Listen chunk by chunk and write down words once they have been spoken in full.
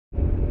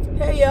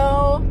Hey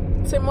y'all,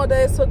 10 more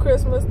days till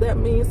Christmas. That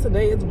means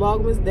today is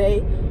Vlogmas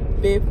Day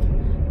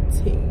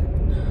 15.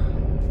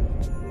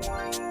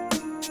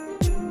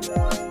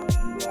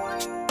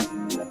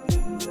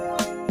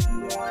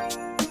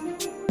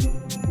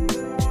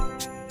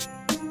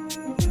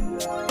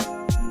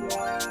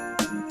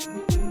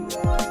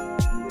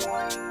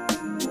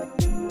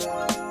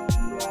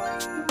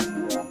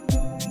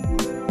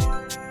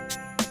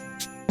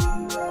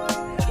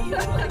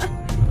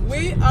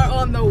 We are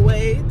on the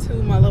way to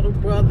my little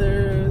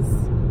brother's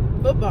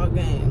football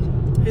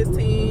game. His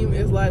team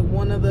is like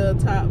one of the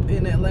top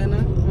in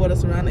Atlanta, or the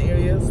surrounding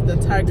areas. The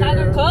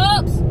Tiger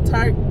Cubs?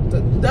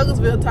 The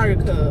Douglasville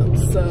Tiger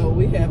Cubs. So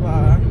we have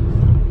our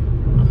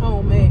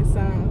homemade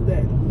signs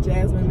that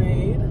Jasmine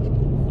made.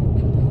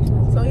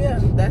 So yeah,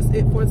 that's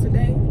it for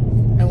today.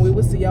 And we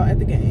will see y'all at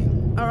the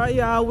game. All right,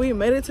 y'all, we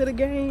made it to the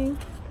game.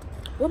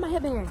 Where my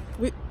headband?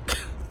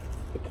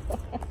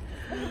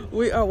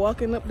 We are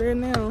walking up there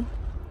now.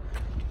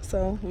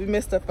 So we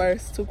missed the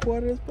first 2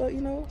 quarters, but you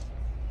know,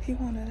 he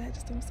wanted that,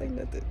 just don't say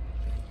nothing.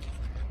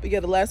 But yeah,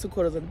 the last 2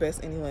 quarters are the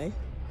best anyway.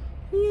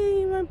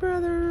 Yay, my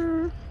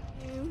brother.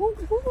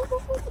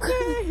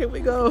 Okay, here we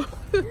go.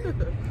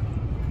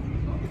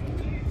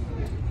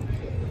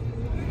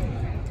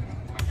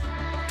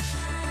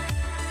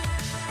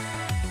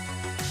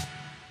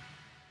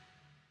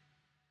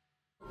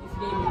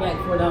 Back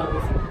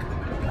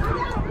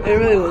 $4. It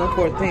really wasn't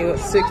 14, it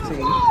was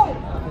 16.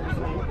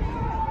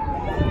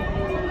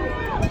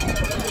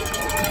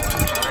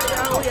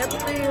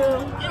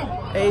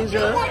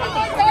 Asia,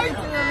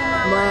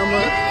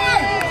 Mama,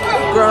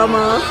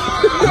 Grandma.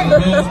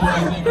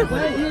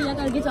 Wait, y'all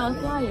gotta get y'all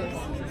flyers.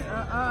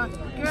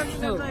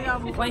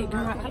 Wait,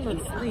 girl, I look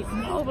asleep.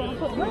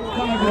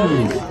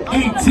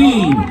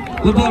 18,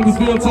 the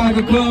Douglasville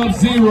Tiger Club,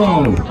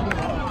 0.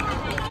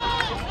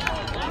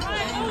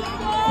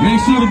 Make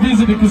sure to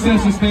visit the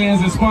concession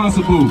stands and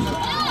sponsor booths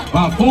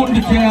by Fulton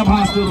DeKalb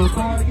Hospital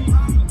Authority.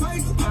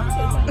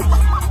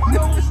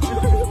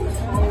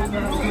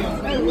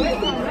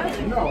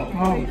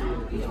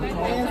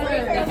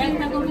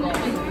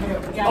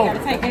 Y'all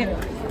gotta take it.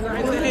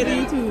 Hey to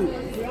YouTube.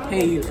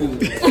 Hey YouTube.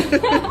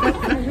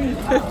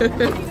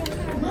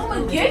 Mama,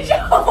 get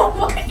your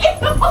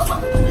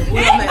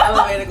We're on the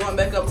elevator going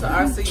back up to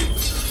our seat. Ew,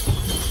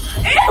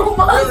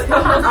 Really?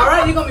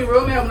 Alright, you're gonna be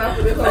real mad when I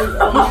put this on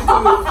YouTube.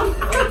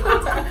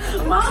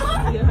 Mama?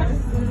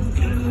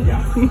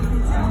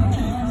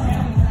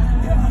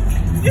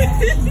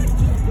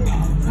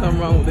 Something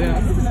wrong with them.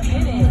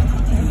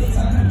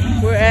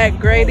 We're at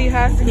Grady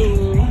High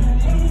School.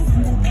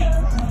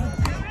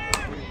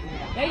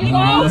 There you go.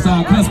 That's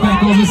how cuts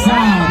back on the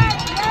side.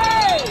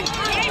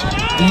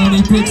 And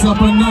he picks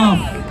up enough.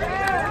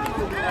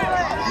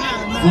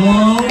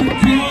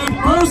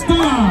 First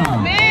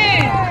down.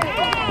 Man.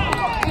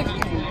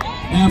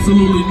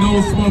 Absolutely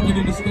no smoking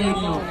in the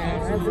stadium.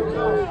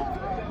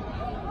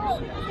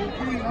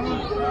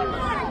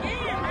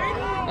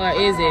 Or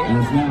is it?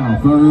 It's now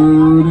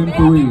 3rd and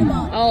 3.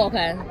 Oh,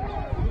 okay.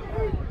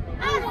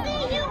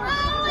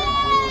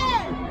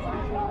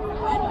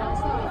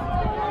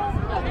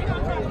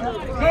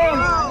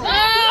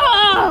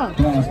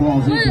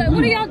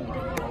 What are y'all?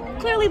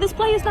 Clearly this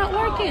play is not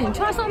working.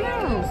 Try something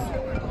else.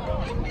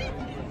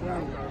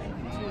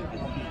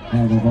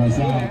 On the right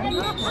side,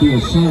 still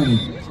Shirley.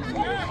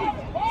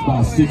 It's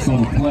about 6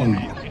 on the play.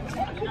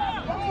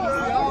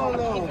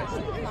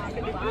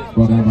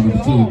 Brought down by number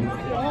 2.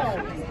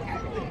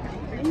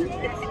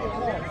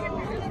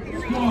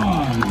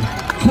 Squad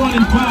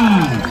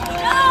 25.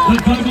 The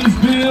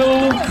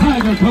Douglasville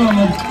Tiger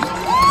Club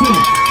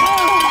 6.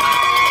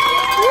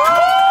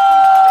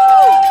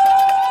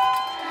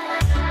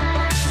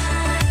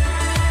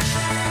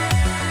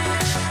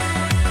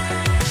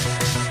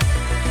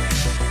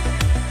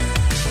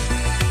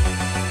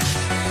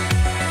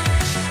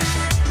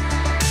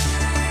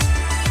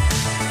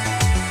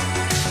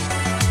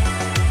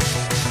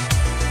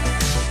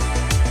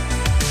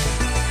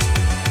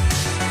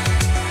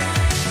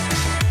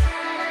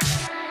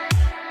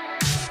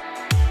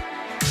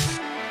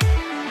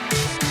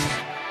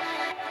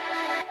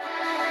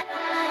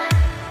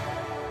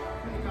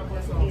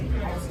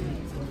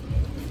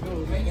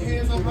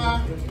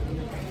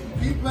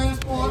 Keep playing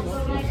sports,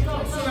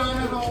 sit down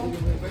at home,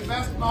 play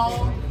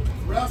basketball,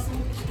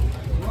 wrestle,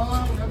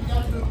 run, whatever you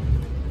got to do.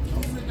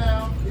 Don't sit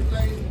down, get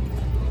lazy.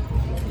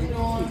 Keep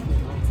going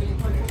until you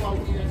play football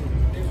weekend.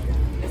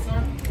 Yes, sir?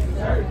 Yes,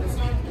 sir? Yes,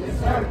 sir? Yes,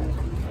 sir?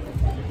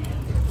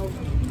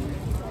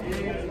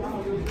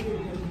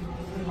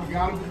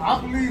 I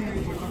believe in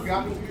you, but you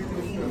got to believe in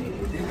yourself.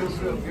 In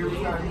yourself every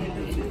time you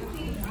do it.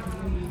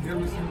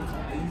 Every single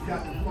time. And you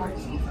got to fight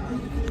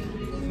sometimes.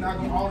 You're not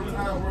going to all the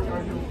time work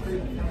out your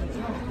faith.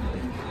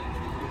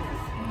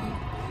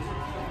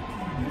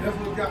 That's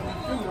what got me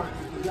feeling like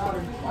this. Y'all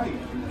didn't fight.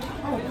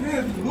 I don't care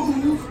if you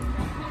lose,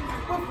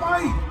 but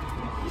fight.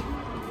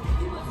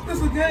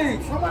 It's a game.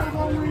 Somebody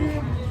gonna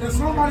win and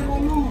somebody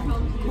gonna lose.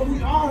 But we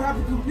all have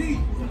to compete.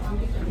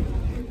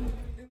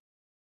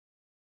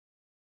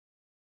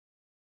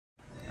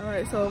 All right,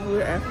 Alright, so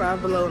we're at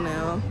Five Below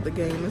now. The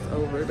game is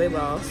over. They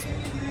lost.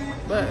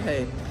 But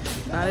hey,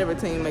 not every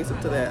team makes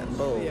it to that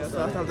bowl. Yeah,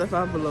 so I stopped at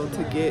Five Below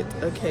to get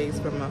a case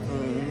for my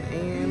phone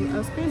and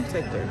a screen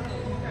protector.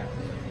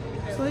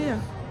 So yeah,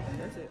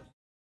 that's it.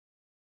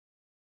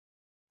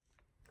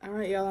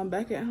 Alright, y'all, I'm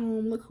back at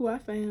home. Look who I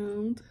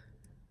found.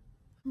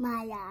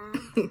 Maya.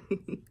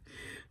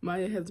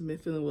 Maya hasn't been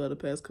feeling well the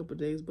past couple of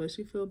days, but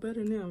she feels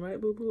better now, right,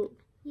 boo boo?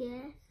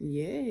 Yes.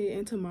 Yay,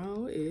 and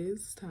tomorrow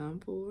is time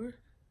for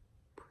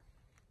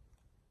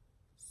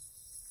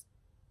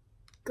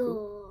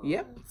school.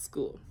 Yep,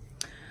 school.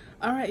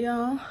 All right,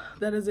 y'all,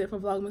 that is it for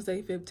Vlogmas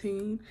Day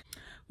 15.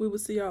 We will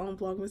see y'all on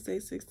Vlogmas Day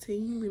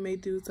 16. We may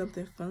do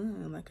something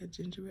fun, like a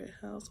gingerbread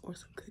house or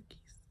some cookies.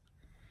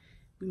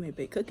 We may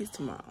bake cookies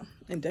tomorrow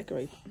and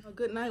decorate them. Well,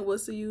 good night. We'll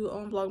see you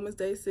on Vlogmas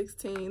Day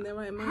 16. That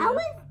right, Maya? How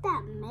is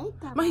that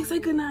makeup? Maya, say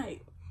good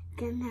night.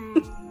 Good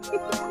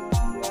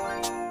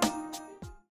night.